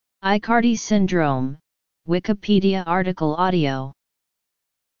Aicardi syndrome, Wikipedia article audio.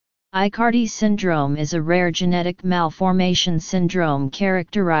 Aicardi syndrome is a rare genetic malformation syndrome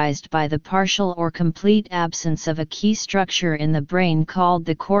characterized by the partial or complete absence of a key structure in the brain called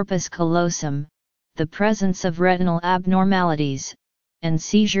the corpus callosum, the presence of retinal abnormalities, and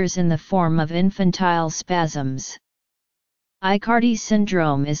seizures in the form of infantile spasms. Aicardi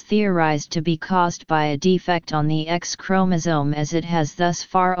syndrome is theorized to be caused by a defect on the X chromosome, as it has thus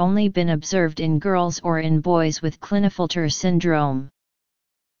far only been observed in girls or in boys with Klinefelter syndrome.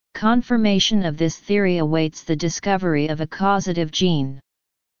 Confirmation of this theory awaits the discovery of a causative gene.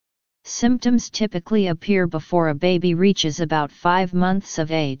 Symptoms typically appear before a baby reaches about 5 months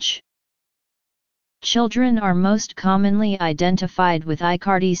of age. Children are most commonly identified with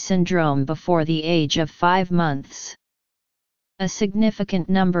Aicardi syndrome before the age of 5 months. A significant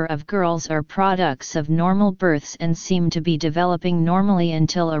number of girls are products of normal births and seem to be developing normally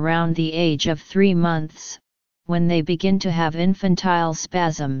until around the age of 3 months, when they begin to have infantile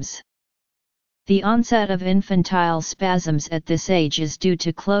spasms. The onset of infantile spasms at this age is due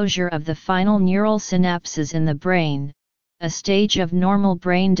to closure of the final neural synapses in the brain, a stage of normal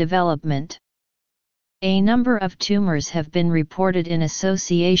brain development. A number of tumors have been reported in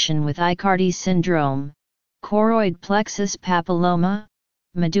association with Aicardi syndrome: choroid plexus papilloma,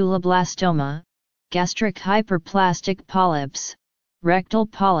 medulloblastoma, gastric hyperplastic polyps, rectal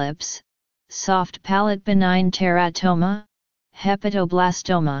polyps, soft palate benign teratoma,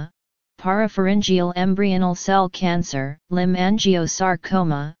 hepatoblastoma, parapharyngeal embryonal cell cancer, limb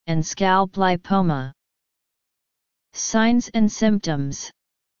angiosarcoma, and scalp lipoma. Signs and symptoms.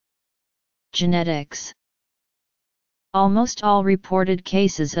 Genetics. Almost all reported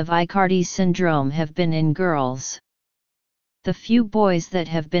cases of Aicardi syndrome have been in girls. The few boys that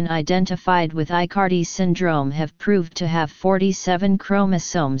have been identified with Aicardi syndrome have proved to have 47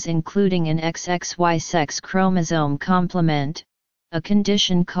 chromosomes, including an XXY sex chromosome complement, a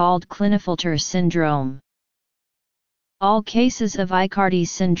condition called Klinefelter syndrome. All cases of Aicardi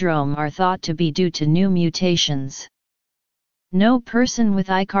syndrome are thought to be due to new mutations. No person with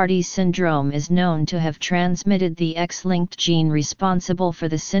Aicardi syndrome is known to have transmitted the X-linked gene responsible for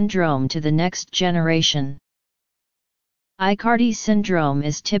the syndrome to the next generation. Aicardi syndrome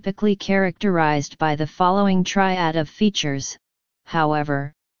is typically characterized by the following triad of features.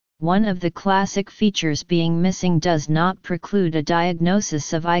 However, one of the classic features being missing does not preclude a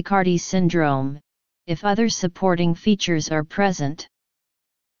diagnosis of Aicardi syndrome, if other supporting features are present.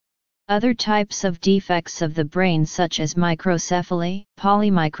 Other types of defects of the brain, such as microcephaly,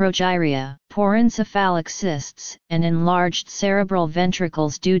 polymicrogyria, porencephalic cysts, and enlarged cerebral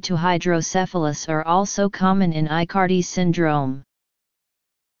ventricles due to hydrocephalus, are also common in Aicardi syndrome.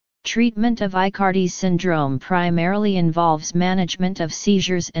 Treatment of Aicardi syndrome primarily involves management of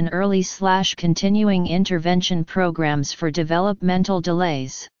seizures and early/continuing intervention programs for developmental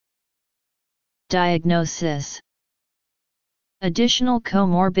delays. Diagnosis. Additional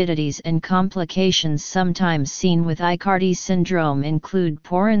comorbidities and complications sometimes seen with Aicardi syndrome include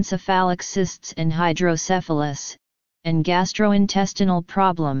porencephalic cysts and hydrocephalus, and gastrointestinal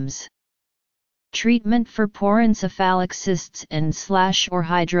problems. Treatment for porencephalic cysts and/or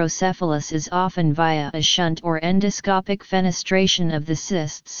hydrocephalus is often via a shunt or endoscopic fenestration of the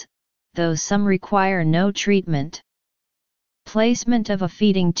cysts, though some require no treatment. Placement of a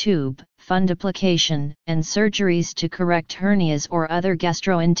feeding tube, fundoplication, and surgeries to correct hernias or other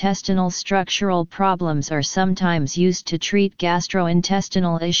gastrointestinal structural problems are sometimes used to treat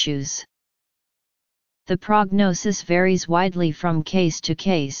gastrointestinal issues. The prognosis varies widely from case to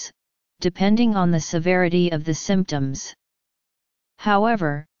case, depending on the severity of the symptoms.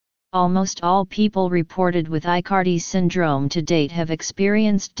 However, almost all people reported with Aicardi syndrome to date have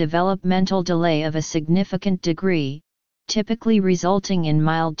experienced developmental delay of a significant degree, typically resulting in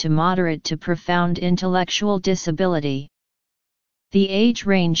mild to moderate to profound intellectual disability. The age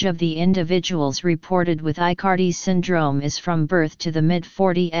range of the individuals reported with Aicardi syndrome is from birth to the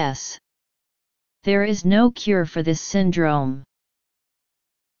mid-40s. There is no cure for this syndrome.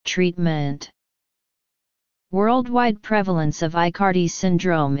 Treatment. Worldwide prevalence of Aicardi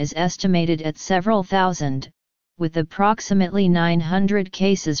syndrome is estimated at several thousand, with approximately 900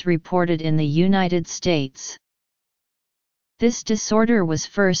 cases reported in the United States. This disorder was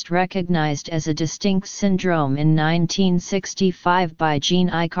first recognized as a distinct syndrome in 1965 by Jean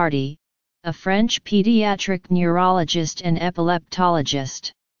Aicardi, a French pediatric neurologist and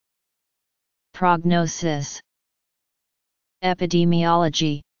epileptologist. Prognosis.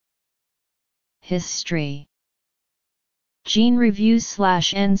 Epidemiology. History. Gene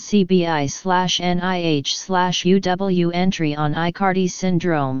Reviews/NCBI/NIH/UW entry on Aicardi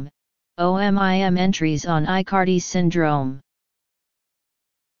syndrome, OMIM entries on Aicardi syndrome.